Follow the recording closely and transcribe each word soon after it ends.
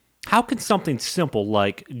how can something simple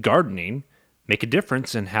like gardening make a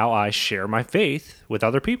difference in how I share my faith with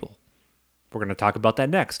other people? We're going to talk about that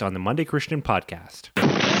next on the Monday Christian Podcast.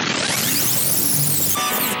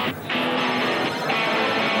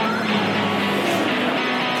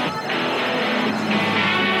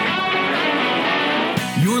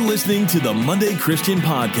 You're listening to the Monday Christian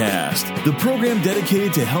Podcast, the program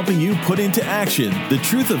dedicated to helping you put into action the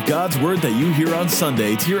truth of God's Word that you hear on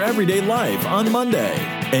Sunday to your everyday life on Monday.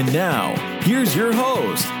 And now, here's your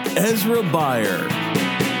host, Ezra Beyer.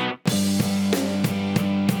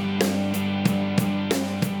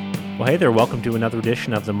 Well, hey there, welcome to another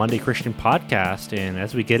edition of the Monday Christian Podcast. And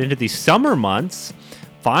as we get into these summer months,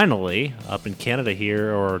 finally, up in Canada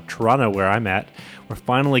here, or Toronto where I'm at, we're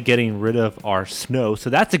finally getting rid of our snow, so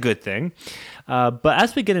that's a good thing. But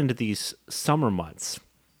as we get into these summer months,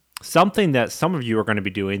 something that some of you are going to be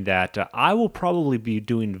doing that I will probably be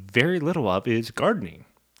doing very little of is gardening.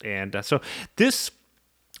 And so this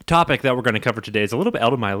topic that we're going to cover today is a little bit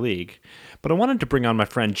out of my league, but I wanted to bring on my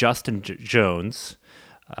friend Justin Jones,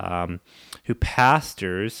 who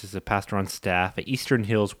is a pastor on staff at Eastern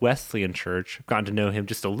Hills Wesleyan Church. I've gotten to know him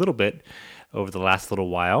just a little bit over the last little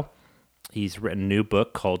while. He's written a new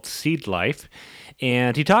book called Seed Life,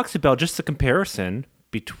 and he talks about just the comparison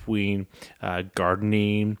between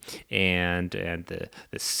gardening and the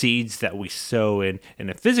seeds that we sow in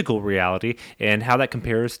a physical reality and how that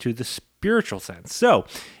compares to the spiritual sense. So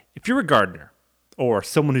if you're a gardener, or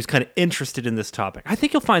someone who's kind of interested in this topic, I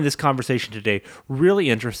think you'll find this conversation today really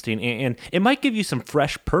interesting, and it might give you some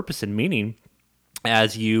fresh purpose and meaning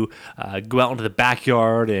as you go out into the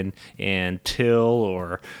backyard and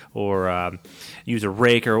till or use a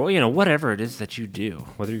rake or whatever it is that you do,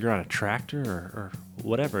 whether you're on a tractor or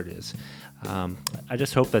whatever it is. I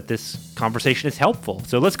just hope that this conversation is helpful.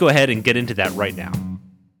 So let's go ahead and get into that right now.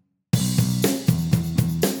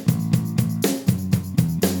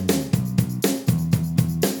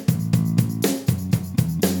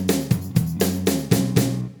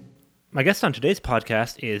 My guest on today's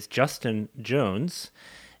podcast is Justin Jones,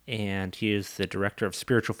 and he is the Director of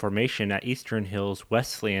Spiritual Formation at Eastern Hills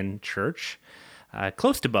Wesleyan Church,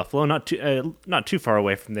 close to Buffalo, not too far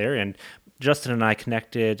away from there. And Justin and I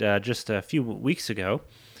connected just a few weeks ago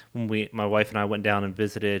when my wife and I went down and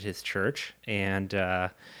visited his church, and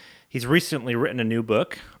he's recently written a new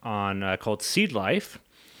book on called Seed Life.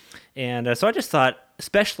 And so I just thought,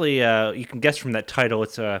 especially you can guess from that title,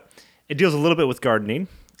 it deals a little bit with gardening.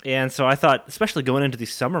 And so I thought, especially going into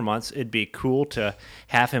these summer months, it'd be cool to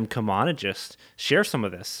have him come on and just share some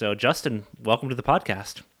of this. So, Justin, welcome to the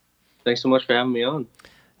podcast. Thanks so much for having me on.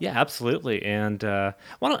 Yeah, absolutely. And I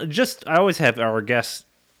always have our guests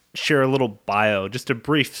share a little bio, just a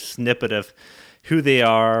brief snippet of who they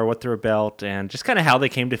are, what they're about, and just kind of how they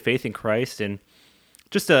came to faith in Christ, and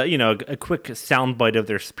just a quick soundbite of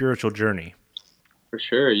their spiritual journey. For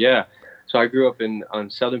sure, yeah. So I grew up on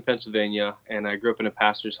southern Pennsylvania, and I grew up in a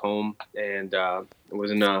pastor's home, and was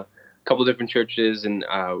in a couple different churches, and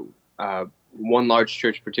one large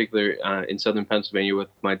church in particular in southern Pennsylvania with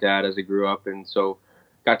my dad as I grew up, and so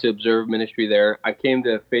got to observe ministry there. I came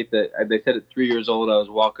to faith that they said at 3 years old I was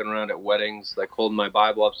walking around at weddings, like holding my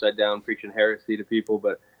Bible upside down, preaching heresy to people,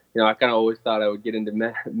 but I kind of always thought I would get into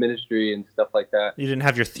ministry and stuff like that. You didn't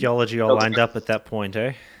have your theology all lined up at that point,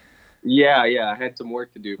 eh? Yeah, I had some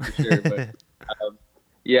work to do for sure, but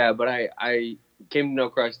but I came to know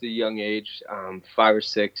Christ at a young age, 5 or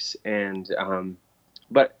 6, and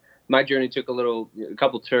but my journey took a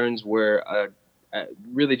couple turns where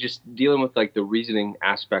really just dealing with like the reasoning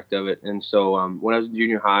aspect of it, and so when I was in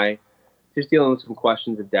junior high, just dealing with some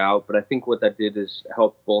questions of doubt, but I think what that did is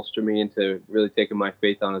help bolster me into really taking my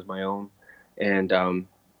faith on as my own, and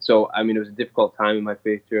so, it was a difficult time in my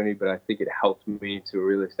faith journey, but I think it helped me to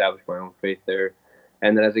really establish my own faith there.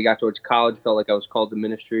 And then as I got towards college, felt like I was called to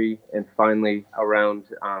ministry. And finally, around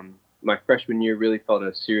my freshman year, really felt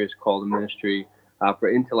a serious call to ministry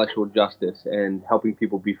for intellectual justice and helping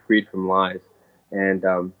people be freed from lies. And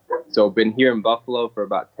so been here in Buffalo for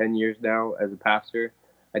about 10 years now as a pastor.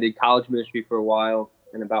 I did college ministry for a while.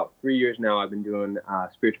 And about 3 years now, I've been doing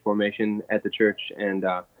spiritual formation at the church and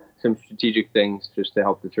some strategic things just to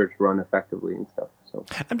help the church run effectively and stuff. So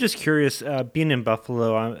I'm just curious, being in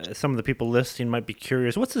Buffalo, some of the people listening might be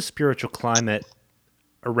curious, what's the spiritual climate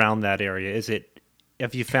around that area?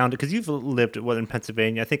 Have you found it, because you've lived in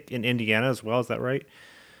Pennsylvania, I think in Indiana as well, is that right?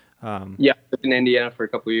 Yeah, lived in Indiana for a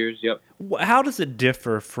couple of years, yep. How does it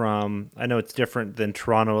differ from, I know it's different than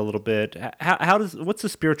Toronto a little bit, what's the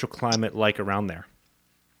spiritual climate like around there?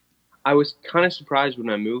 I was kind of surprised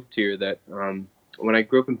when I moved here that when I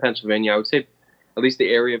grew up in Pennsylvania, I would say at least the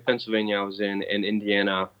area of Pennsylvania I was in, and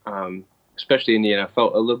Indiana, especially Indiana,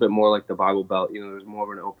 felt a little bit more like the Bible Belt. There was more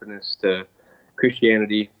of an openness to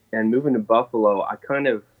Christianity. And moving to Buffalo, I kind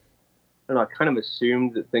of, I don't know, I kind of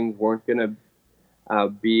assumed that things weren't going to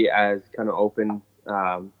be as kind of open,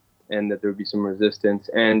 and that there would be some resistance.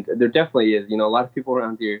 And there definitely is. A lot of people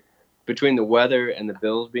around here, between the weather and the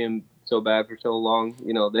Bills being so bad for so long,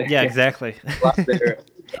 they Yeah, exactly. a lot there,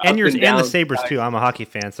 and ups and the downs. Sabres too. I'm a hockey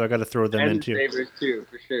fan, so I got to throw them in And too. the Sabres too,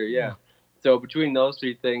 for sure. Yeah. So between those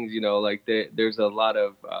three things, like there's a lot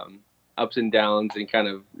of ups and downs and kind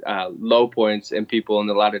of low points in people and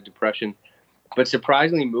a lot of depression. But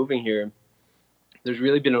surprisingly, moving here, there's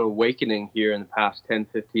really been an awakening here in the past 10,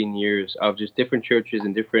 15 years of just different churches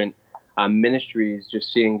and different ministries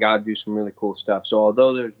just seeing God do some really cool stuff. So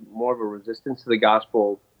although there's more of a resistance to the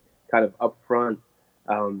gospel kind of up front,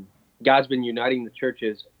 God's been uniting the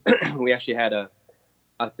churches. We actually had a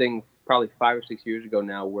thing probably 5 or 6 years ago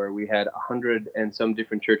now where we had 100 and some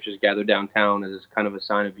different churches gather downtown as kind of a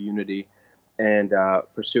sign of unity and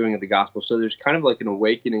pursuing of the gospel. So there's kind of like an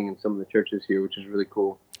awakening in some of the churches here, which is really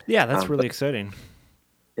cool. Yeah, that's really exciting.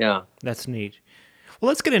 Yeah. That's neat. Well,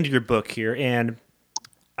 let's get into your book here. And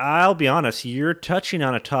I'll be honest, you're touching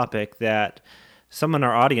on a topic that some in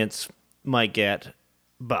our audience might get,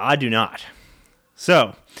 but I do not.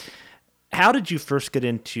 So, how did you first get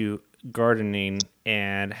into gardening,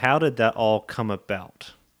 and how did that all come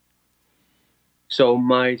about? So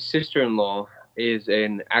my sister-in-law is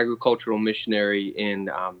an agricultural missionary in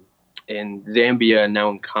Zambia and now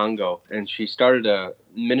in Congo, and she started a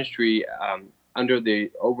ministry under the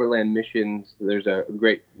Overland Missions. There's a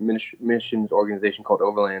great missions organization called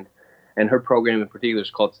Overland, and her program in particular is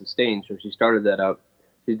called Sustain. So she started that up.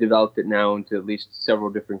 She's developed it now into at least several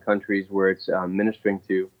different countries where it's ministering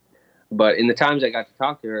to. But in the times I got to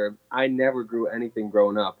talk to her, I never grew anything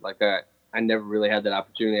growing up. Like I never really had that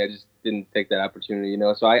opportunity. I just didn't take that opportunity,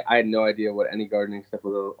 So I had no idea what any gardening stuff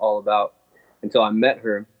was all about until I met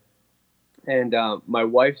her. And my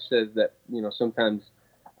wife says that, sometimes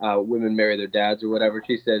women marry their dads or whatever.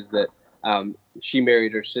 She says that she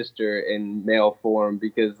married her sister in male form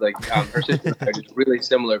because, her sister and I are just really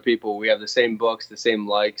similar people. We have the same books, the same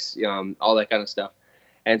likes, all that kind of stuff.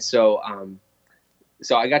 And so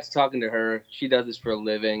I got to talking to her. She does this for a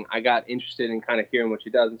living. I got interested in kind of hearing what she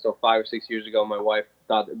does. And so 5 or 6 years ago, my wife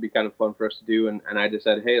thought it'd be kind of fun for us to do. And I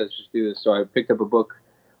decided, hey, let's just do this. So I picked up a book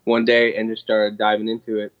one day and just started diving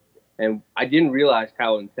into it. And I didn't realize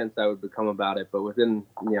how intense I would become about it. But within,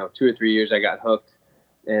 2 or 3 years, I got hooked.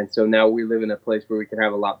 And so now we live in a place where we can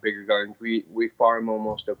have a lot bigger gardens. We farm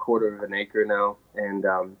almost a quarter of an acre now. And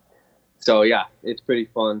so, yeah, it's pretty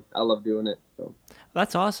fun. I love doing it. So.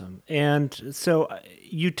 That's awesome. And so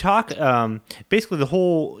you talk,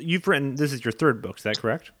 basically you've written, this is your third book, is that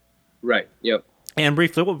correct? Right, yep. And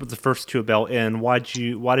briefly, what were the first two about, and why did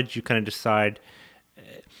you kind of decide,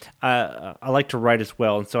 I like to write as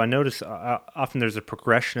well, and so I notice often there's a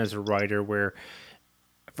progression as a writer where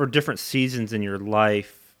for different seasons in your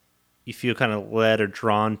life, you feel kind of led or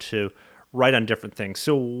drawn to write on different things.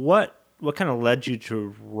 So what kind of led you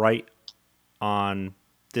to write on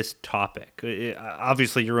this topic?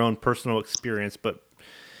 Obviously your own personal experience, but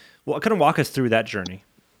kind of walk us through that journey.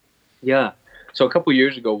 Yeah. So a couple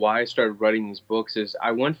years ago, why I started writing these books is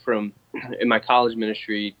I went from, in my college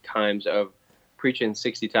ministry times, of preaching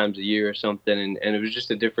 60 times a year or something, and it was just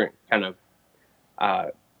a different kind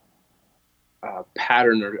of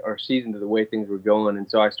pattern or season to the way things were going. And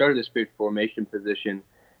so I started this spiritual formation position,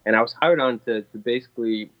 and I was hired on to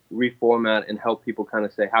basically reformat and help people kind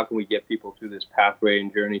of say, how can we get people through this pathway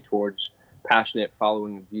and journey towards passionate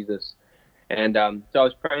following of Jesus? And so I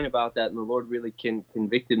was praying about that, and the Lord really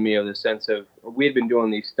convicted me of the sense of, we had been doing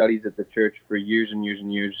these studies at the church for years and years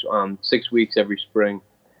and years, 6 weeks every spring.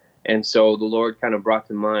 And so the Lord kind of brought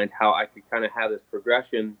to mind how I could kind of have this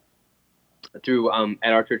progression through,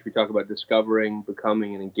 at our church we talk about discovering,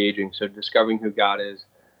 becoming, and engaging. So discovering who God is,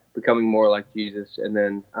 becoming more like Jesus, and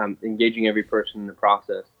then engaging every person in the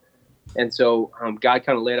process. And so God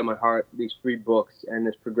kind of laid on my heart these 3 books and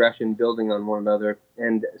this progression building on one another.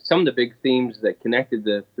 And some of the big themes that connected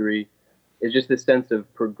the 3 is just this sense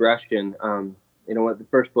of progression. What the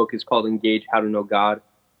first book is called Engage, How to Know God.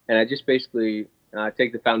 And I just basically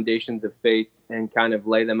take the foundations of faith and kind of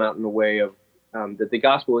lay them out in a way of that the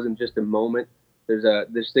gospel isn't just a moment.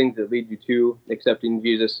 There's things that lead you to accepting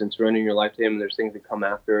Jesus and surrendering your life to him. And there's things that come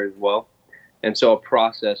after as well. And so a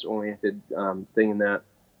process-oriented thing in that.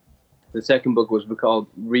 The second book was called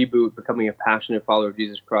Reboot, Becoming a Passionate Follower of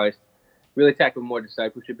Jesus Christ. Really tackled more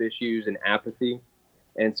discipleship issues and apathy.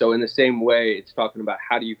 And so in the same way, it's talking about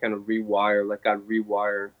how do you kind of rewire, let God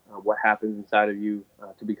rewire what happens inside of you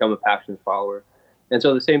to become a passionate follower. And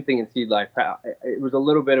so the same thing in Seed Life. It was a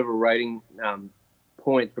little bit of a writing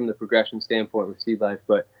point from the progression standpoint with Seed Life,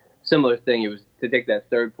 but similar thing. It was to take that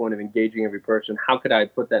third point of engaging every person. How could I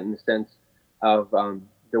put that in the sense of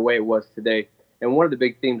the way it was today? And one of the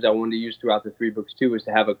big themes I wanted to use throughout the 3 books too was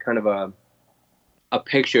to have a kind of a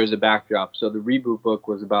picture as a backdrop. So the Reboot book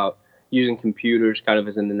was about using computers kind of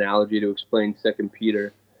as an analogy to explain Second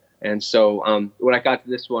Peter. And so when I got to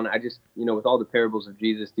this one, I just, with all the parables of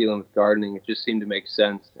Jesus dealing with gardening, it just seemed to make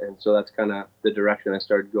sense. And so that's kind of the direction I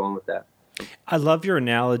started going with that. I love your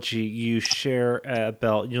analogy you share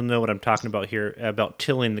about, you'll know what I'm talking about here, about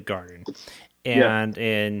tilling the garden.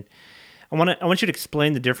 And I want you to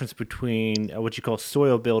explain the difference between what you call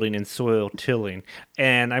soil building and soil tilling.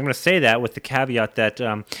 And I'm going to say that with the caveat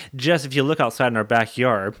that just if you look outside in our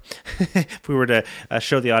backyard, if we were to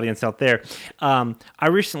show the audience out there, I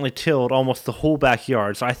recently tilled almost the whole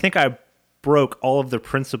backyard. So I think I broke all of the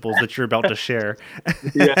principles that you're about to share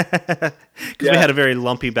because we had a very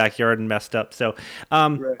lumpy backyard and messed up. So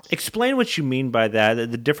explain what you mean by that,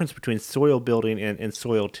 the difference between soil building and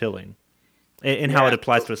soil tilling. And how it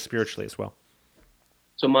applies to us spiritually as well.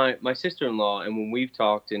 So my sister-in-law, and when we've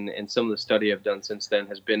talked, and some of the study I've done since then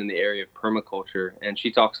has been in the area of permaculture, and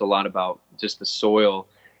she talks a lot about just the soil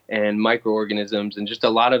and microorganisms, and just a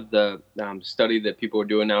lot of the study that people are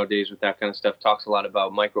doing nowadays with that kind of stuff talks a lot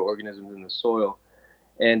about microorganisms in the soil.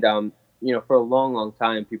 And for a long, long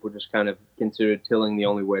time, people just kind of considered tilling the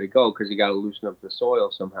only way to go because you got to loosen up the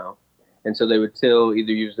soil somehow. And so they would till,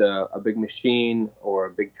 either use a big machine or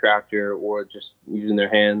a big tractor, or just using their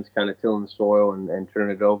hands, kind of tilling the soil and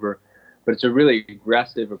turn it over. But it's a really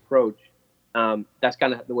aggressive approach. That's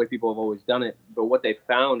kind of the way people have always done it. But what they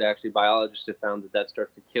found, actually, biologists have found that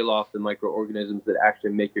starts to kill off the microorganisms that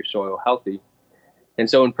actually make your soil healthy. And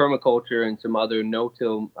so in permaculture and some other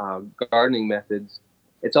no-till gardening methods,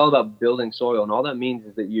 it's all about building soil. And all that means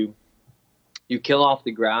is that you kill off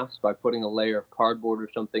the grass by putting a layer of cardboard or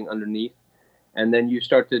something underneath, and then you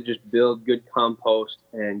start to just build good compost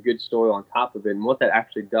and good soil on top of it. And what that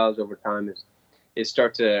actually does over time is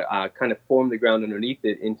start to kind of form the ground underneath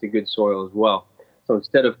it into good soil as well. So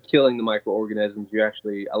instead of killing the microorganisms, you're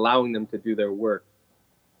actually allowing them to do their work.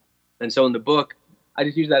 And so in the book, I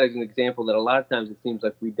just use that as an example that a lot of times it seems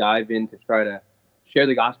like we dive in to try to share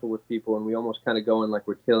the gospel with people, and we almost kind of go in like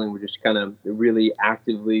we're tilling. We're just kind of really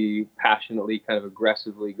actively, passionately, kind of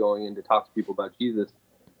aggressively going in to talk to people about Jesus.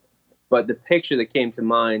 But the picture that came to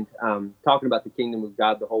mind, talking about the kingdom of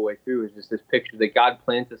God the whole way through, is just this picture that God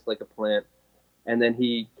plants us like a plant, and then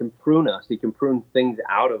he can prune us. He can prune things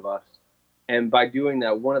out of us. And by doing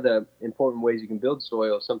that, one of the important ways you can build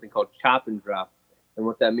soil is something called chop and drop. And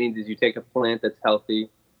what that means is you take a plant that's healthy,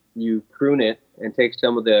 you prune it and take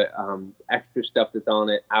some of the extra stuff that's on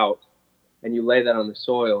it out, and you lay that on the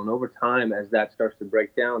soil. And over time, as that starts to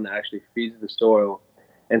break down, that actually feeds the soil.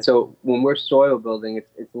 And so when we're soil building,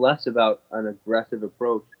 it's less about an aggressive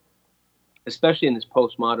approach, especially in this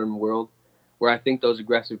postmodern world where I think those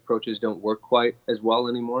aggressive approaches don't work quite as well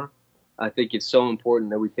anymore. I think it's so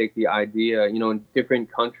important that we take the idea, in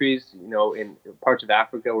different countries, in parts of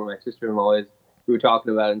Africa where my sister-in-law is, we were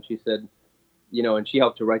talking about it, and she said, and she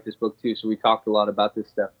helped to write this book too, so we talked a lot about this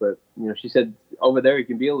stuff. But, she said over there you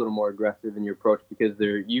can be a little more aggressive in your approach because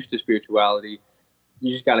they're used to spirituality.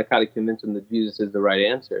 You just got to kind of convince them that Jesus is the right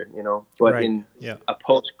answer, But in a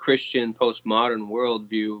post-Christian, post-modern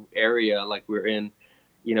worldview area like we're in,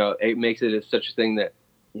 it makes it such a thing that,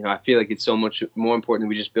 I feel like it's so much more important that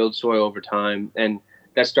we just build soil over time. And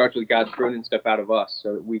that starts with God pruning stuff out of us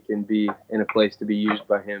so that we can be in a place to be used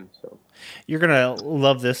by him. So you're going to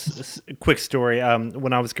love this quick story.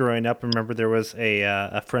 When I was growing up, I remember there was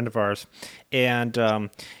a friend of ours, and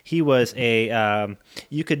he was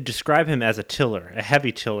you could describe him as a tiller, a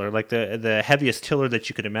heavy tiller, like the heaviest tiller that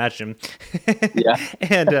you could imagine. Yeah.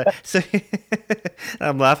 And so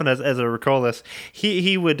I'm laughing as I recall this.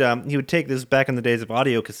 He would take this back in the days of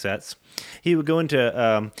audio cassettes. He would go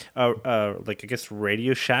into like I guess Radio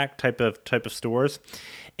Shack type of stores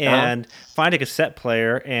and find a cassette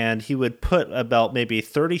player, and he would put about maybe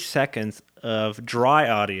 30 seconds of dry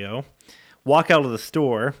audio, walk out of the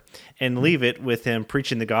store, and leave it with him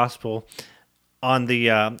preaching the gospel on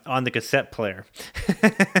the cassette player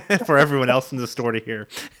for everyone else in the store to hear.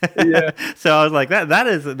 Yeah. So I was like, that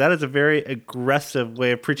is a very aggressive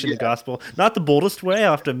way of preaching the gospel. Not the boldest way, I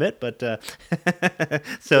have to admit, but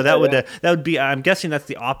so that would be. I'm guessing that's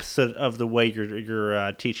the opposite of the way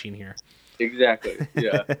you're teaching here. Exactly.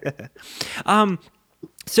 Yeah.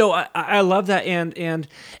 So I love that, and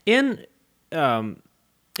in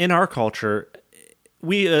in our culture,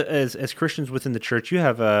 we as Christians within the church, you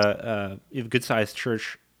have a good sized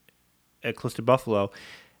church close to Buffalo,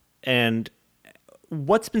 and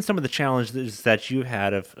what's been some of the challenges that you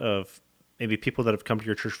had of maybe people that have come to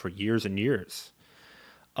your church for years and years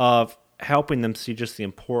of helping them see just the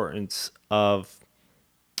importance of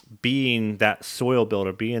being that soil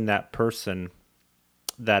builder, being that person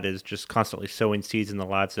that is just constantly sowing seeds in the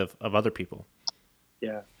lives of other people?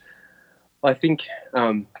 Yeah. Well, I think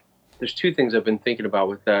there's two things I've been thinking about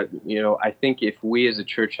with that. I think if we as a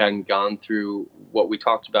church hadn't gone through what we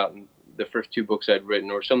talked about in the first two books I'd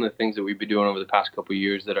written, or some of the things that we've been doing over the past couple of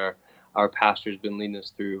years that our pastor's been leading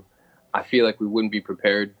us through, I feel like we wouldn't be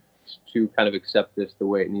prepared to kind of accept this the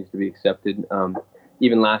way it needs to be accepted.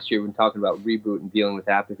 Even last year, when talking about reboot and dealing with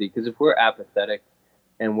apathy, because if we're apathetic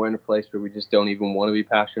and we're in a place where we just don't even want to be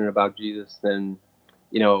passionate about Jesus, then,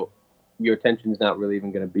 your attention is not really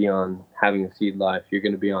even going to be on having a seed life. You're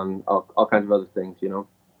going to be on all kinds of other things,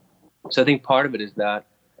 So I think part of it is that.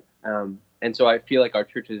 And so I feel like our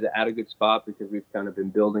church is at a good spot because we've kind of been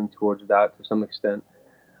building towards that to some extent.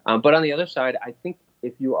 But on the other side, I think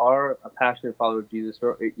if you are a passionate follower of Jesus,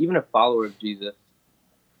 or even a follower of Jesus,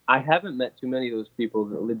 I haven't met too many of those people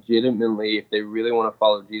that legitimately, if they really want to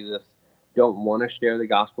follow Jesus, don't want to share the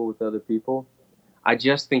gospel with other people. I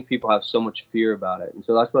just think people have so much fear about it. And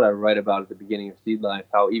so that's what I write about at the beginning of Seed Life,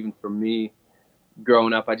 how even for me,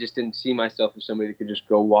 growing up, I just didn't see myself as somebody that could just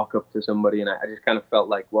go walk up to somebody. And I just kind of felt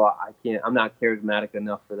like, well, I'm not charismatic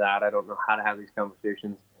enough for that. I don't know how to have these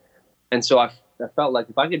conversations. And so I felt like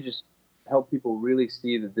if I could just help people really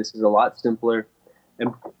see that this is a lot simpler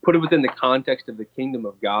and put it within the context of the kingdom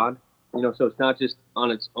of God, so it's not just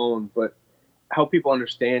on its own, but help people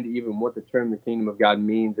understand even what the term the kingdom of God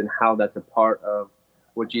means and how that's a part of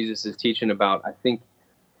what Jesus is teaching about. I think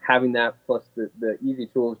having that plus the easy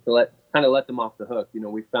tools to let them off the hook.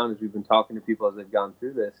 We found as we've been talking to people as they've gone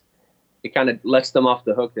through this, it kind of lets them off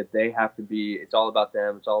the hook that they have to be, it's all about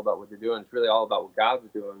them. It's all about what they're doing. It's really all about what God's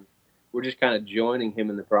doing. We're just kind of joining him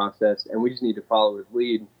in the process, and we just need to follow his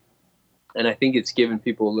lead. And I think it's given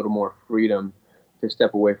people a little more freedom to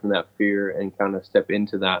step away from that fear and kind of step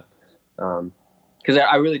into that. Because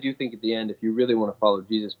I really do think at the end, if you really want to follow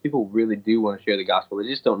Jesus, people really do want to share the gospel. They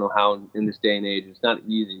just don't know how in this day and age. It's not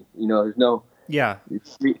easy. There's no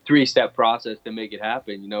three-step process to make it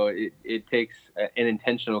happen. It takes an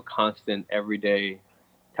intentional, constant, everyday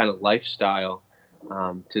kind of lifestyle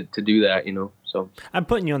to do that, So I'm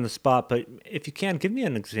putting you on the spot, but if you can, give me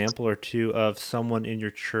an example or two of someone in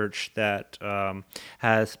your church that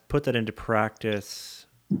has put that into practice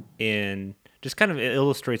in just kind of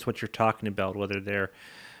illustrates what you're talking about, whether they're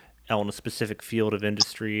on a specific field of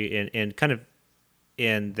industry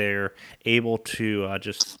and they're able to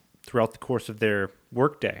just throughout the course of their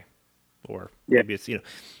workday, or maybe it's,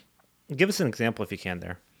 give us an example if you can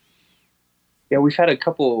there. Yeah, we've had a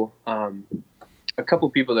couple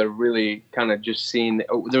people that really kind of just seen.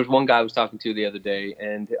 There was one guy I was talking to the other day,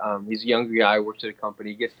 and he's a younger guy, works at a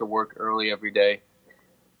company, gets to work early every day.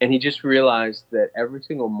 And he just realized that every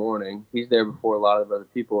single morning, he's there before a lot of other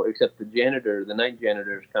people, except the night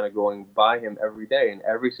janitor is kind of going by him every day. And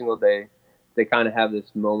every single day, they kind of have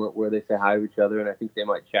this moment where they say hi to each other, and I think they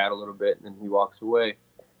might chat a little bit, and then he walks away.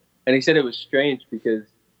 And he said it was strange because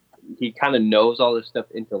he kind of knows all this stuff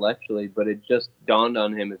intellectually, but it just dawned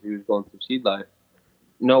on him as he was going through Seed Life.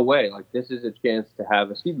 No way, like this is a chance to have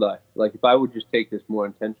a seed life. Like if I would just take this more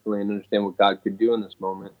intentionally and understand what God could do in this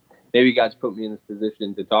moment, maybe God's put me in this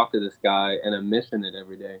position to talk to this guy, and I'm missing it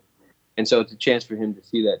every day. And so it's a chance for him to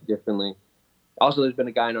see that differently. Also, there's been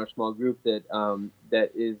a guy in our small group that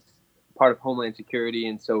that is part of Homeland Security,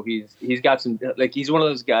 and so he's got some, like, he's one of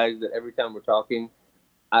those guys that every time we're talking,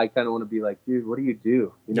 I kind of want to be like, dude, what do you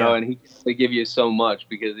do? And they give you so much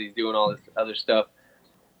because he's doing all this other stuff.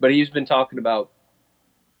 But he's been talking about,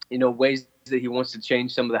 ways that he wants to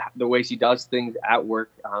change some of the ways he does things at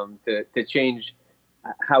work, to change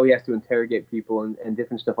how he has to interrogate people and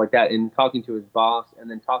different stuff like that. And talking to his boss and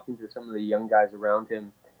then talking to some of the young guys around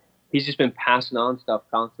him, he's just been passing on stuff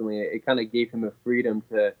constantly. It kind of gave him a freedom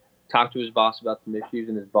to talk to his boss about some issues,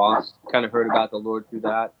 and his boss kind of heard about the Lord through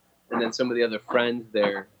that. And then some of the other friends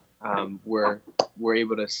there were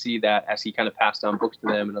able to see that as he kind of passed on books to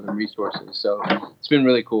them and other resources. So it's been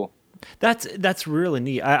really cool. That's really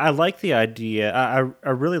neat. I like the idea. I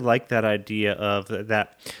really like that idea of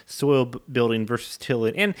that soil building versus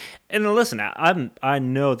tilling. And listen, I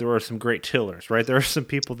know there are some great tillers, right? There are some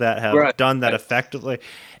people that have done that effectively,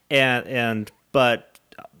 but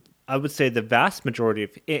I would say the vast majority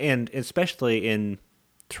of, and especially in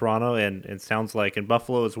Toronto and sounds like in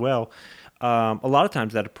Buffalo as well, a lot of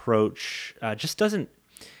times that approach just doesn't.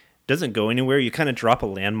 doesn't go anywhere. You kind of drop a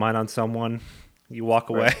landmine on someone, you walk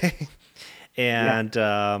away, Right.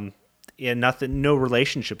 and nothing, no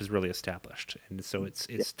relationship is really established, and so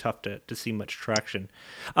it's tough to see much traction.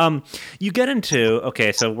 You get into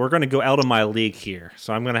okay, so we're going to go out of my league here,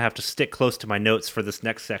 so I'm going to have to stick close to my notes for this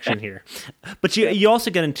next section here. But you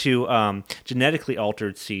also get into genetically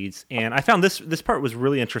altered seeds, and I found this part was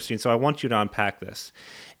really interesting. So I want you to unpack this,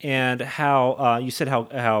 and how you said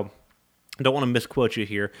how I don't want to misquote you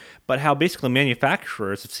here, but how basically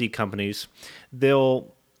manufacturers of seed companies,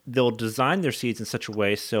 they'll design their seeds in such a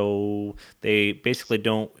way so they basically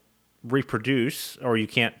don't reproduce, or you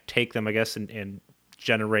can't take them, I guess, and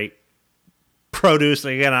generate produce.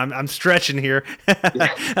 Again, I'm stretching here.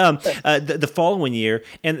 The following year,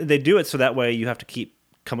 and they do it so that way you have to keep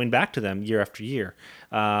coming back to them year after year.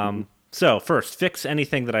 So first, fix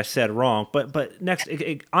anything that I said wrong, but next,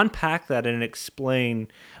 unpack that and explain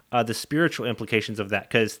the spiritual implications of that,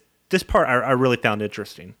 because this part I really found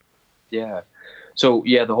interesting. Yeah. So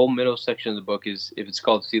yeah, the whole middle section of the book is, if it's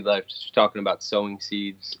called Seed Life, just talking about sowing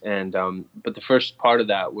seeds. And but the first part of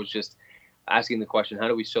that was just asking the question, how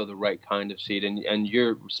do we sow the right kind of seed? And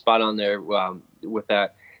you're spot on there with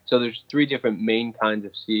that. So there's 3 different main kinds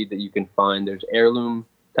of seed that you can find. There's heirloom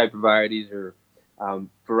type of varieties, or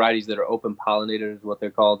varieties that are open pollinators, is what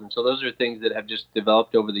they're called. And so those are things that have just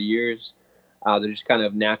developed over the years. They're just kind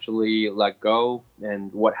of naturally let go,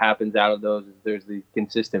 and what happens out of those is there's these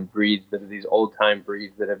consistent breeds that are these old-time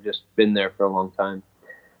breeds that have just been there for a long time.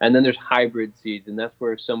 And then there's hybrid seeds, and that's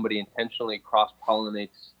where somebody intentionally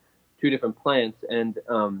cross-pollinates 2 different plants, and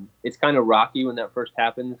it's kind of rocky when that first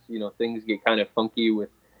happens. You know, things get kind of funky with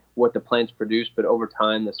what the plants produce, but over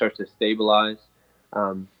time that starts to stabilize.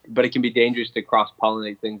 But it can be dangerous to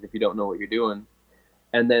cross-pollinate things if you don't know what you're doing.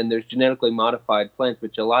 And then there's genetically modified plants,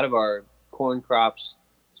 which a lot of our corn crops,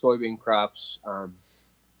 soybean crops,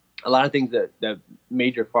 a lot of things that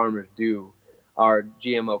major farmers do are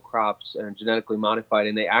GMO crops and genetically modified,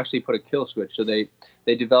 and they actually put a kill switch. So they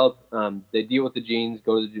develop, they deal with the genes,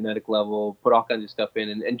 go to the genetic level, put all kinds of stuff in,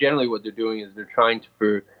 and generally what they're doing is they're trying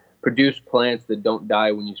to produce plants that don't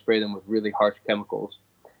die when you spray them with really harsh chemicals.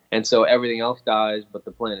 And so everything else dies, but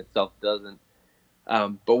the plant itself doesn't.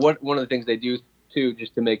 But one of the things they do too,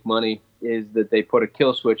 just to make money, is that they put a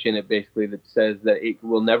kill switch in it, basically, that says that it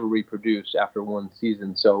will never reproduce after one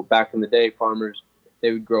season. So back in the day, farmers,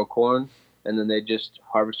 they would grow corn, and then they just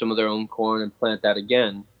harvest some of their own corn and plant that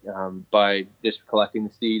again by just collecting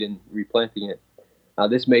the seed and replanting it.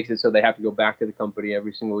 This makes it so they have to go back to the company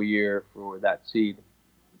every single year for that seed.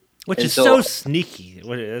 Which is so sneaky.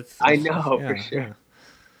 I know, yeah, for sure. Yeah.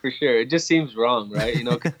 For sure. It just seems wrong, right? You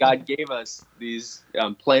know, 'cause God gave us these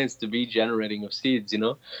plants to be generating of seeds, you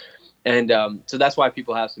know? And so that's why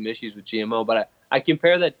people have some issues with GMO. But I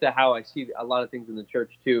compare that to how I see a lot of things in the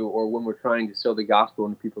church too, or when we're trying to sow the gospel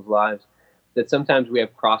into people's lives, that sometimes we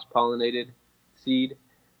have cross-pollinated seed.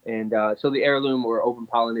 And so the heirloom or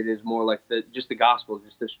open-pollinated is more like just the gospel,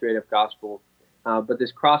 just the straight-up gospel. But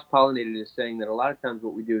this cross-pollinated is saying that a lot of times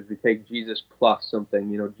what we do is we take Jesus plus something,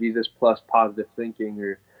 you know, Jesus plus positive thinking,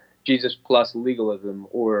 or Jesus plus legalism,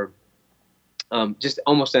 or just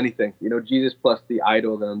almost anything, you know, Jesus plus the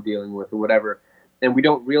idol that I'm dealing with, or whatever. And we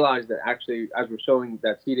don't realize that actually, as we're sowing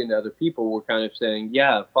that seed into other people, we're kind of saying,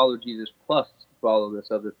 yeah, follow Jesus plus follow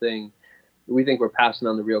this other thing. We think we're passing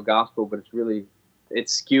on the real gospel, but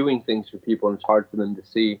it's skewing things for people, and it's hard for them to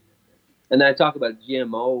see. And then I talk about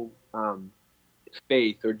GMO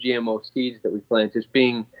faith, or GMO seeds that we plant, just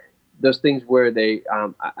being those things where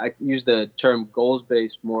I use the term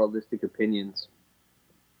goals-based moralistic opinions.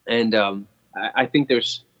 And I think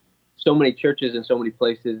there's so many churches and so many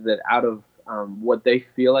places that out of what they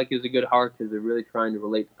feel like is a good heart, because they're really trying to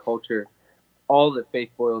relate to culture, all that faith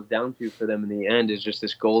boils down to for them in the end is just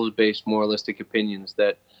this goals-based moralistic opinions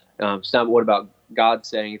that it's not what about God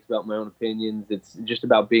saying, it's about my own opinions. It's just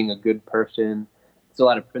about being a good person. It's a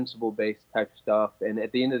lot of principle-based type stuff. And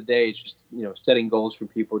at the end of the day, it's just, you know, setting goals for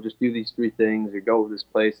people. Just do these 3 things or go this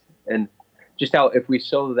place. And just how if we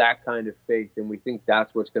sow that kind of faith and we think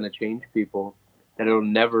that's what's going to change people, then it'll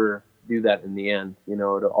never do that in the end. You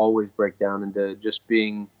know, it'll always break down into just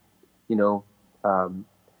being, you know,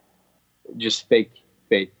 just fake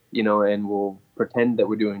faith, you know, and we'll pretend that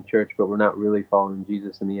we're doing church, but we're not really following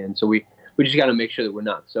Jesus in the end. So we just got to make sure that we're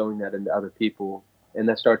not sowing that into other people. And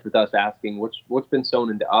that starts with us asking what's been sown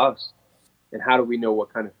into us, and how do we know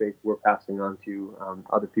what kind of faith we're passing on to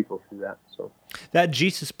other people through that. So that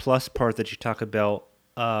Jesus plus part that you talk about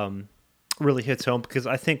really hits home, because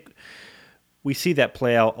I think we see that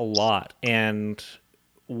play out a lot. And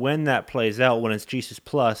when that plays out, when it's Jesus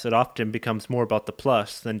plus, it often becomes more about the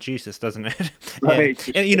plus than Jesus, doesn't it? Right.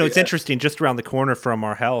 And it's interesting. Just around the corner from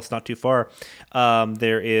our house, not too far,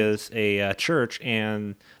 there is a church,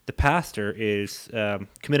 and the pastor is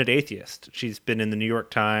committed atheist. She's been in the New York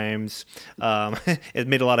Times. It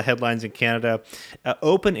made a lot of headlines in Canada.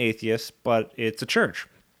 Open atheist, but it's a church,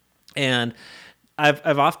 and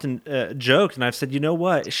I've often joked, and I've said, you know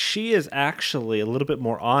what? She is actually a little bit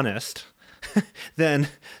more honest than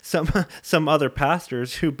some other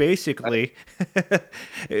pastors who basically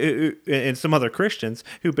and some other Christians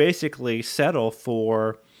who basically settle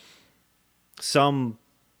for something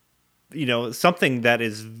that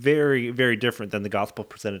is very, very different than the gospel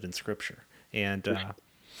presented in Scripture. And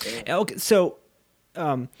okay, so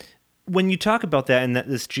when you talk about that and that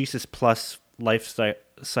this Jesus plus life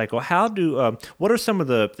cycle, what are some of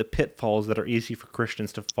the pitfalls that are easy for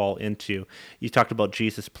Christians to fall into? You talked about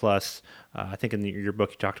Jesus plus. I think in your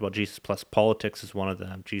book you talked about Jesus plus politics is one of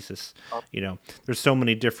them. Jesus, there's so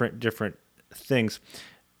many different things.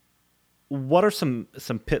 What are some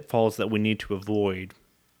pitfalls that we need to avoid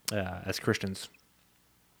as Christians?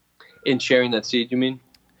 In sharing that seed, you mean?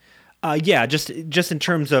 Yeah, just in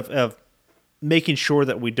terms of making sure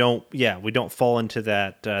that we don't fall into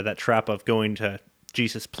that trap of going to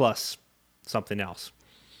Jesus plus something else.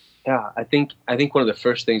 Yeah, I think one of the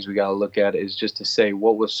first things we got to look at is just to say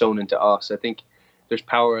what was sown into us. I think there's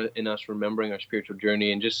power in us remembering our spiritual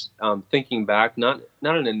journey and just thinking back, not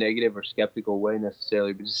in a negative or skeptical way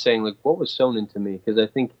necessarily, but just saying like, what was sown into me? Because I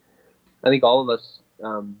think all of us,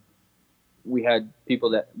 we had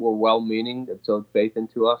people that were well-meaning that sowed faith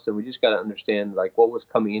into us, and we just got to understand like what was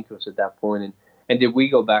coming into us at that point, and did we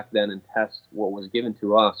go back then and test what was given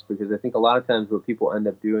to us? Because I think a lot of times what people end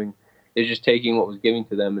up doing is just taking what was given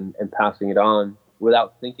to them and passing it on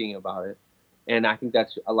without thinking about it. And I think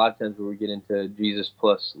that's a lot of times where we get into Jesus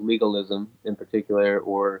plus legalism in particular,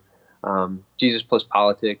 or Jesus plus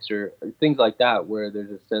politics, or things like that, where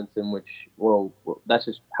there's a sense in which, well, that's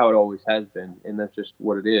just how it always has been, and that's just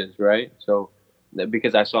what it is, right? So,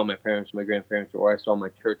 because I saw my parents, my grandparents, or I saw my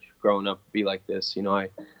church growing up be like this,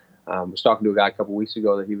 I was talking to a guy a couple weeks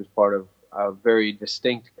ago that he was part of a very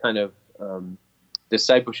distinct kind of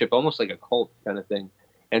discipleship, almost like a cult kind of thing.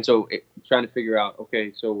 And so trying to figure out,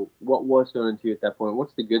 okay, so what was sown into you at that point?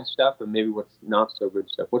 What's the good stuff and maybe what's not so good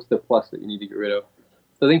stuff? What's the plus that you need to get rid of?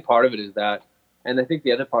 So I think part of it is that. And I think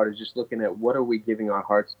the other part is just looking at what are we giving our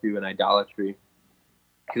hearts to in idolatry?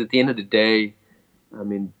 Because at the end of the day, I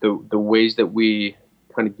mean, the ways that we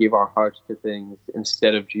kind of give our hearts to things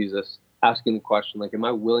instead of Jesus, asking the question, like, am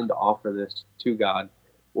I willing to offer this to God?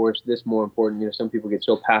 Or is this more important? Some people get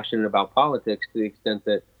so passionate about politics to the extent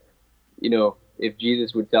that, if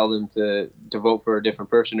Jesus would tell them to vote for a different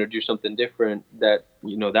person or do something different, that,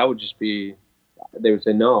 that would just be, they would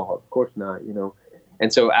say, no, of course not,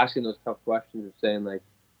 And so asking those tough questions of saying, like,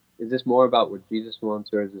 is this more about what Jesus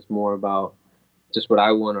wants, or is this more about just what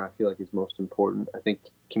I want, or I feel like is most important? I think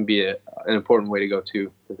can be an important way to go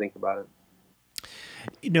to think about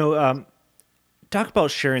it. Talk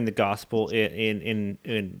about sharing the gospel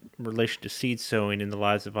in relation to seed sowing in the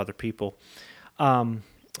lives of other people.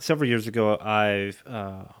 Several years ago, I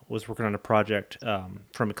was working on a project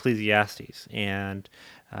from Ecclesiastes, and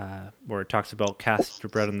where it talks about casting your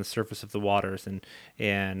bread on the surface of the waters,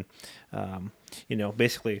 and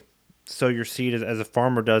basically sow your seed as a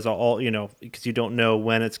farmer does, all because you don't know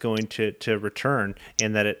when it's going to return,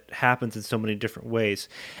 and that it happens in so many different ways.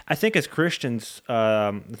 I think as Christians,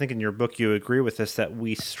 I think in your book you agree with this, that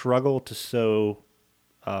we struggle to sow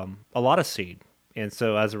a lot of seed, and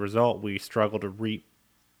so as a result we struggle to reap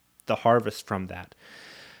the harvest from that.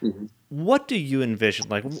 Mm-hmm. What do you envision?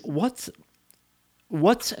 Like,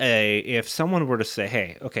 if someone were to say,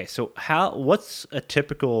 hey, okay, so what's a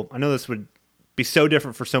typical, I know this would be so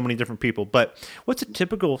different for so many different people, but what's a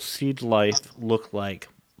typical seed life look like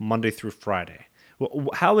Monday through Friday?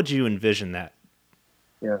 How would you envision that?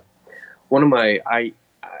 Yeah. I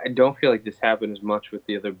don't feel like this happened as much with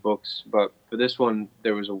the other books, but for this one,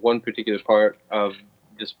 there was one particular part of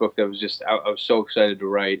this book that was just, I was so excited to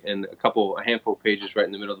write, and a handful of pages right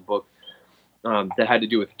in the middle of the book that had to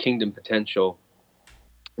do with kingdom potential,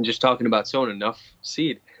 and just talking about sowing enough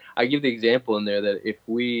seed. I give the example in there that if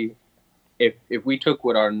we took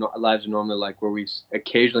what our lives are normally like, where we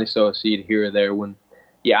occasionally sow a seed here or there, when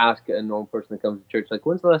you ask a normal person that comes to church, like,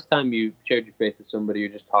 when's the last time you shared your faith with somebody or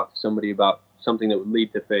just talked to somebody about something that would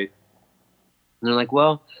lead to faith? And they're like,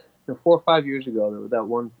 well, 4 or 5 years ago, that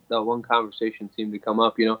one conversation seemed to come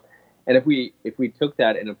up, And if we took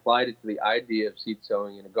that and applied it to the idea of seed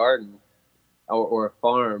sowing in a garden, or a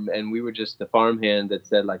farm, and we were just the farmhand that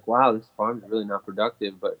said like, wow, this farm is really not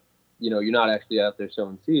productive, but you're not actually out there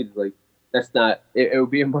sowing seeds. Like that's not. It would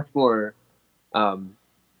be a much more um,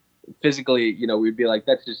 physically, we'd be like,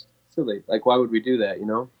 that's just silly. Like, why would we do that?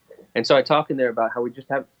 And so I talk in there about how we just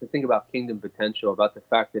have to think about kingdom potential, about the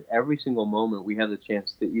fact that every single moment we have the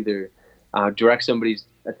chance to either direct somebody's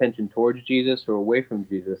attention towards Jesus or away from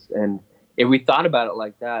Jesus. And if we thought about it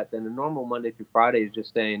like that, then a normal Monday through Friday is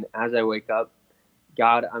just saying, as I wake up,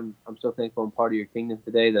 God, I'm so thankful I'm part of your kingdom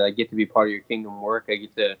today, that I get to be part of your kingdom work. I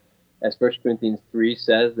get to, as 1 Corinthians 3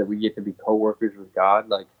 says, that we get to be co-workers with God.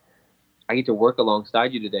 Like, I get to work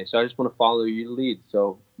alongside you today. So I just want to follow your lead.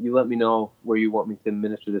 So you let me know where you want me to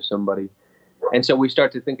minister to somebody. And so we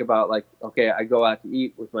start to think about like, okay, I go out to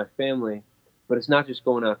eat with my family, but it's not just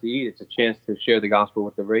going out to eat. It's a chance to share the gospel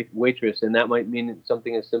with the waitress. And that might mean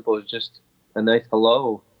something as simple as just a nice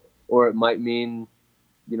hello, or it might mean,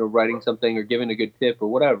 writing something or giving a good tip or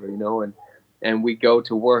whatever, and we go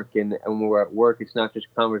to work, and when we're at work, it's not just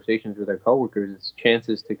conversations with our coworkers, it's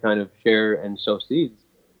chances to kind of share and sow seeds.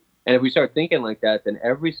 And if we start thinking like that, then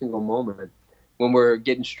every single moment when we're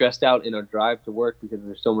getting stressed out in our drive to work because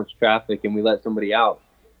there's so much traffic and we let somebody out,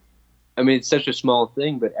 I mean, it's such a small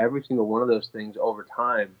thing, but every single one of those things over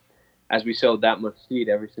time, as we sow that much seed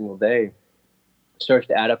every single day, starts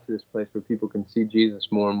to add up to this place where people can see Jesus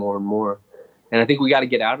more and more and more. And I think we got to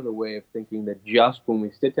get out of the way of thinking that just when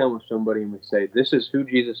we sit down with somebody and we say, this is who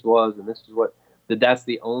Jesus was and this is that's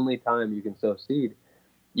the only time you can sow seed.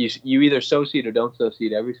 You either sow seed or don't sow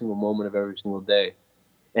seed every single moment of every single day.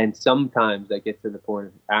 And sometimes that gets to the point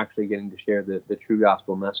of actually getting to share the true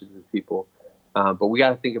gospel message with people. But we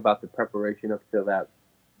got to think about the preparation up to that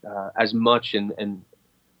as much and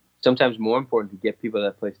sometimes more important to get people to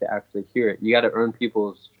that place to actually hear it. You got to earn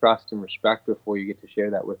people's trust and respect before you get to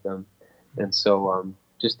share that with them. And so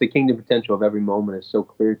just the kingdom potential of every moment is so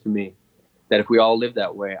clear to me that if we all live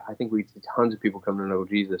that way, I think we'd see tons of people come to know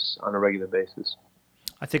Jesus on a regular basis.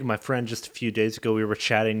 I think my friend just a few days ago, we were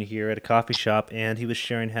chatting here at a coffee shop, and he was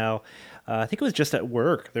sharing how, I think it was just at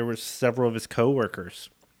work, there were several of his coworkers.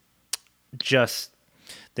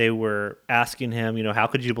 They were asking him, how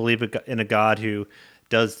could you believe in a God who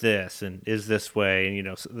does this and is this way,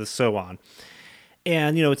 and, so on.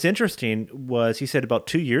 And, what's interesting was he said about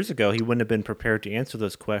 2 years ago, he wouldn't have been prepared to answer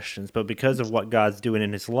those questions, but because of what God's doing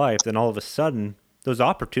in his life, then all of a sudden, those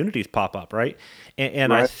opportunities pop up, right?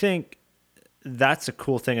 And Right. I think that's a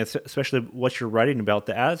cool thing, especially what you're writing about,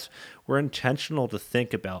 that as we're intentional to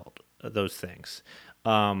think about those things.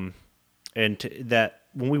 That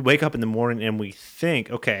when we wake up in the morning and we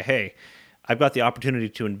think, okay, hey, I've got the opportunity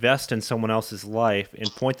to invest in someone else's life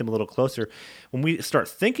and point them a little closer. When we start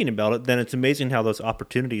thinking about it, then it's amazing how those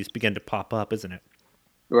opportunities begin to pop up, isn't it?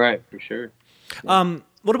 Right, for sure.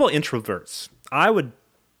 What about introverts?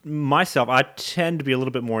 I tend to be a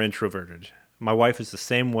little bit more introverted. My wife is the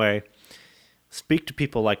same way. Speak to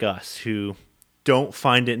people like us who don't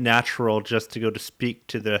find it natural just to go to speak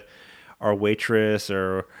to our waitress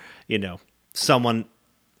or, someone,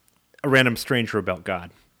 a random stranger about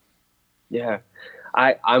God. Yeah,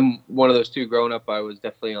 I'm one of those two. Growing up, I was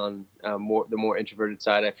definitely on the more introverted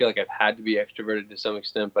side. I feel like I've had to be extroverted to some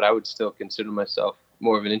extent, but I would still consider myself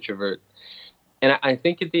more of an introvert. And I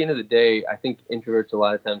think at the end of the day, I think introverts a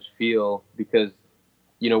lot of times feel because,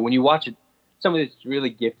 when you watch it, somebody that's really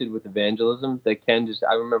gifted with evangelism, they can just.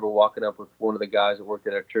 I remember walking up with one of the guys that worked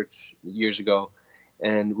at our church years ago,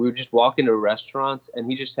 and we would just walk into restaurants, and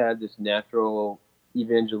he just had this natural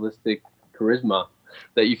evangelistic charisma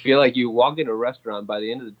that you feel like you walk into a restaurant, by the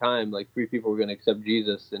end of the time, like 3 people were going to accept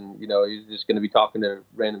Jesus, and you're just going to be talking to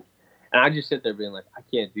random. And I just sit there being like, I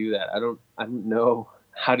can't do that. I don't know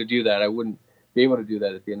how to do that. I wouldn't be able to do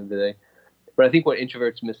that at the end of the day. But I think what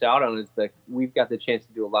introverts miss out on is that we've got the chance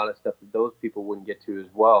to do a lot of stuff that those people wouldn't get to as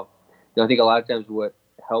well. I think a lot of times what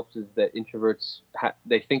helps is that introverts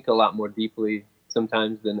they think a lot more deeply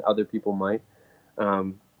sometimes than other people might.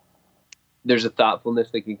 There's a thoughtfulness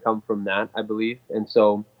that can come from that, I believe. And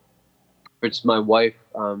so it's my wife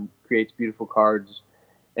creates beautiful cards.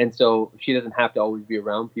 And so she doesn't have to always be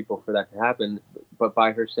around people for that to happen. But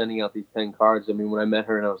by her sending out these 10 cards, I mean, when I met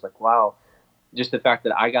her and I was like, wow, just the fact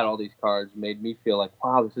that I got all these cards made me feel like,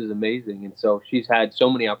 wow, this is amazing. And so she's had so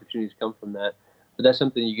many opportunities come from that. But that's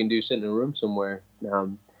something you can do sitting in a room somewhere.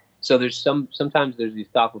 So there's sometimes there's these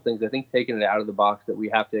thoughtful things. I think taking it out of the box that we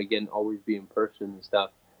have to, again, always be in person and stuff.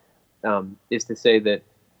 Is to say that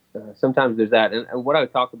sometimes there's that. And what I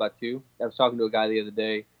would talk about too, I was talking to a guy the other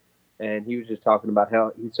day, and he was just talking about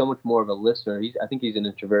how he's so much more of a listener. I think he's an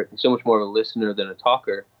introvert. He's so much more of a listener than a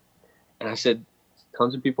talker. And I said,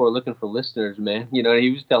 tons of people are looking for listeners, man. You know,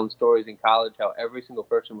 he was telling stories in college how every single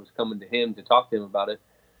person was coming to him to talk to him about it,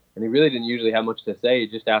 and he really didn't usually have much to say. He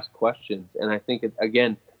just asked questions. And I think,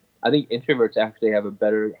 I think introverts actually have a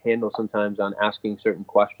better handle sometimes on asking certain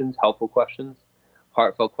questions, helpful questions,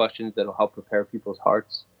 heartfelt questions that'll help prepare people's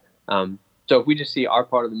hearts. So if we just see our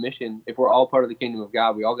part of the mission, if we're all part of the kingdom of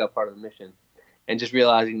God, we all got part of the mission. And just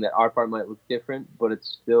realizing that our part might look different, but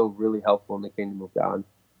it's still really helpful in the kingdom of God.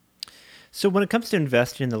 So when it comes to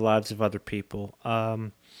investing in the lives of other people,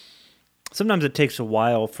 sometimes it takes a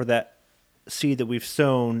while for that seed that we've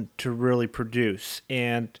sown to really produce.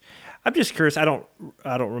 And I'm just curious. I don't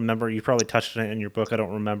remember. You probably touched on it in your book. I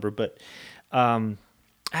don't remember. But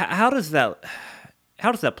how does that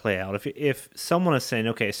play out? If someone is saying,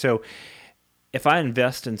 okay, so if I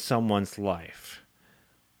invest in someone's life,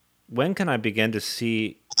 when can I begin to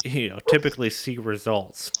see, typically see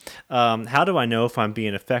results? How do I know if I'm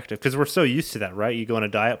being effective? Because we're so used to that, right? You go on a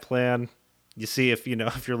diet plan, you see if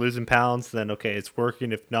you're losing pounds, then okay, it's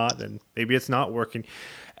working. If not, then maybe it's not working.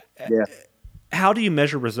 Yeah. How do you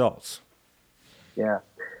measure results? Yeah.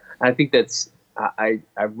 I think I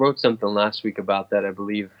wrote something last week about that, I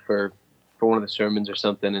believe, for one of the sermons or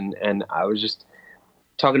something. And I was just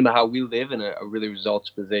talking about how we live in a really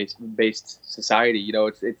results-based society.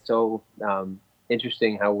 It's so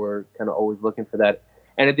interesting how we're kind of always looking for that.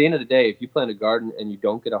 And at the end of the day, if you plant a garden and you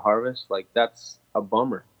don't get a harvest, like, that's a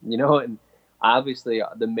bummer, and obviously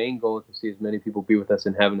the main goal is to see as many people be with us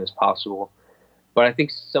in heaven as possible. But I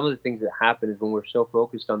think some of the things that happen is when we're so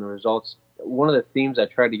focused on the results. One of the themes I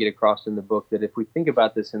tried to get across in the book, that if we think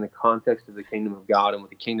about this in the context of the kingdom of God and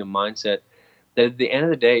with the kingdom mindset, that at the end of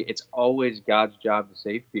the day, it's always God's job to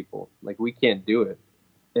save people. Like, we can't do it.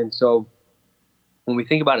 And so when we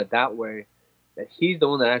think about it that way, that he's the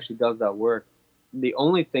one that actually does that work, the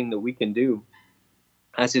only thing that we can do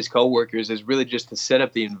as his co-workers is really just to set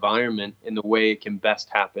up the environment in the way it can best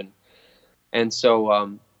happen. And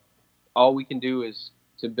so all we can do is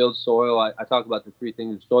to build soil. I talk about the three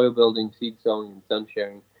things: soil building, seed sowing, and sun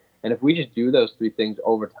sharing. And if we just do those three things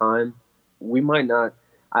over time, we might not.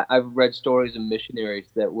 I've read stories of missionaries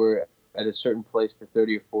that were at a certain place for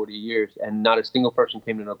 30 or 40 years, and not a single person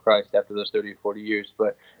came to know Christ after those 30 or 40 years.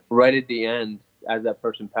 But right at the end, as that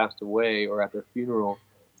person passed away or at their funeral,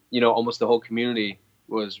 almost the whole community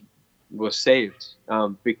was saved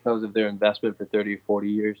because of their investment for 30 or 40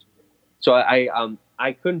 years. So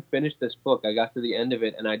I couldn't finish this book. I got to the end of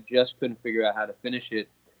it, and I just couldn't figure out how to finish it.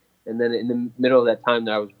 And then in the middle of that time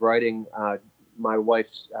that I was writing, my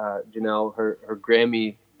wife's Janelle, her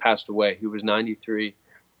Grammy passed away. He was 93,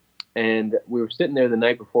 and we were sitting there the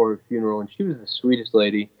night before her funeral, and she was the sweetest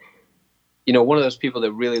lady. One of those people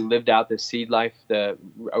that really lived out the seed life a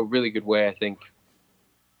really good way, I think.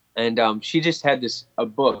 And she just had a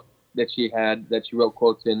book that she wrote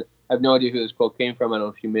quotes in. I have no idea who this quote came from. I don't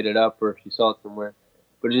know if she made it up or if she saw it somewhere.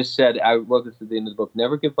 But it just said, I wrote this at the end of the book: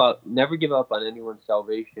 never give up on anyone's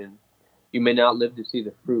salvation. You may not live to see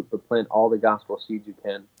the fruit, but plant all the gospel seeds you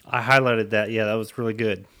can. I highlighted that. Yeah, that was really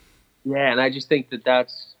good. Yeah, and I just think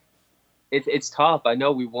it's tough. I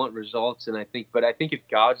know we want results, but I think if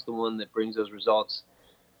God's the one that brings those results,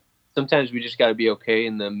 sometimes we just got to be okay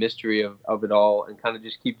in the mystery of it all and kind of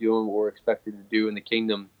just keep doing what we're expected to do in the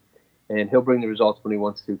kingdom, and he'll bring the results when he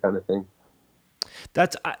wants to, kind of thing.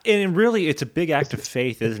 And really, it's a big act of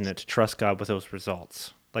faith, isn't it, to trust God with those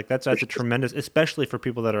results? Like, that's a tremendous, especially for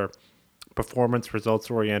people that are performance results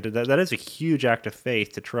oriented. That is a huge act of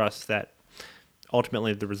faith to trust that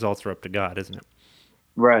ultimately the results are up to God, isn't it?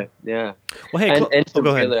 Right. Yeah. Well, hey,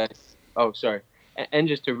 go ahead. Oh, sorry. And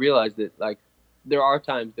just to realize that, like, there are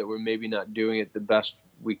times that we're maybe not doing it the best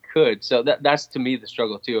we could. So that's to me the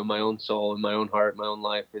struggle too, in my own soul, in my own heart, my own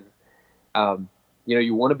life is,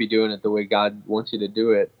 you want to be doing it the way God wants you to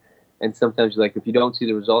do it. And sometimes, like, if you don't see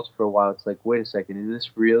the results for a while, it's like, wait a second, is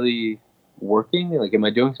this really working? Like, am I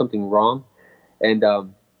doing something wrong? And so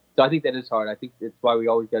I think that is hard. I think it's why we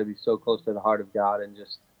always got to be so close to the heart of God and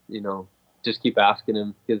just keep asking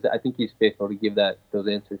him, because I think he's faithful to give those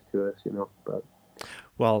answers to us, But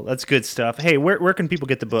well, that's good stuff. Hey, where can people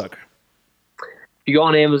get the book? If you go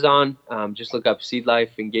on Amazon, just look up Seed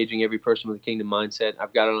Life, Engaging Every Person with a Kingdom Mindset.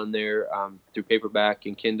 I've got it on there through paperback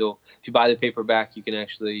and Kindle. If you buy the paperback, you can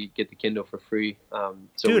actually get the Kindle for free.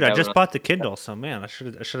 Dude, I just bought the Kindle, so man, I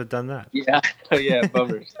should have done that. Yeah, yeah,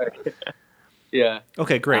 bummer. Yeah.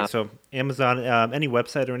 Okay, great. So Amazon, any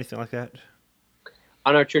website or anything like that?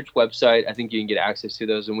 On our church website, I think you can get access to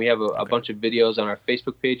those, and we have a bunch of videos on our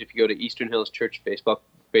Facebook page. If you go to Eastern Hills Church Facebook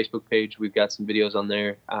page, we've got some videos on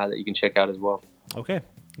there that you can check out as well. Okay.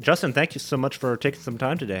 Justin, thank you so much for taking some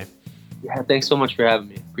time today. Yeah, thanks so much for having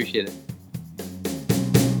me. Appreciate it.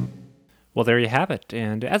 Well, there you have it.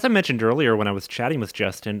 And as I mentioned earlier when I was chatting with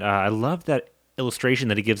Justin, I love that illustration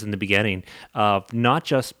that he gives in the beginning of not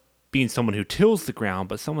just being someone who tills the ground,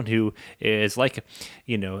 but someone who is like,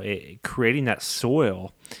 creating that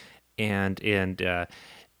soil and in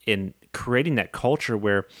creating that culture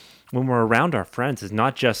where when we're around our friends is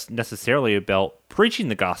not just necessarily about preaching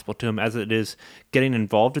the gospel to them as it is getting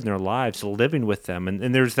involved in their lives, living with them.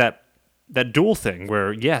 And there's that dual thing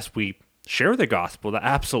where, yes, we share the gospel,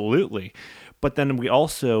 absolutely, but then we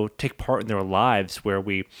also take part in their lives where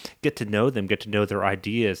we get to know them, get to know their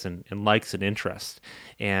ideas and likes and interests.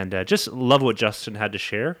 And just love what Justin had to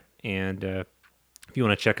share. And if you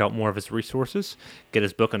want to check out more of his resources, get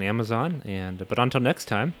his book on Amazon. But until next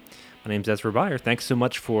time, my name's Ezra Beyer. Thanks so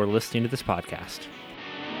much for listening to this podcast.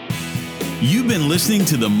 You've been listening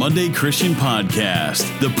to the Monday Christian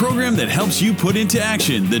Podcast, the program that helps you put into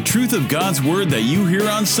action the truth of God's Word that you hear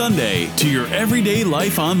on Sunday to your everyday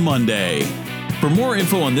life on Monday. For more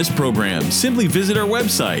info on this program, simply visit our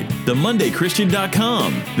website,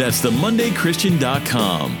 themondaychristian.com. That's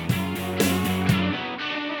themondaychristian.com.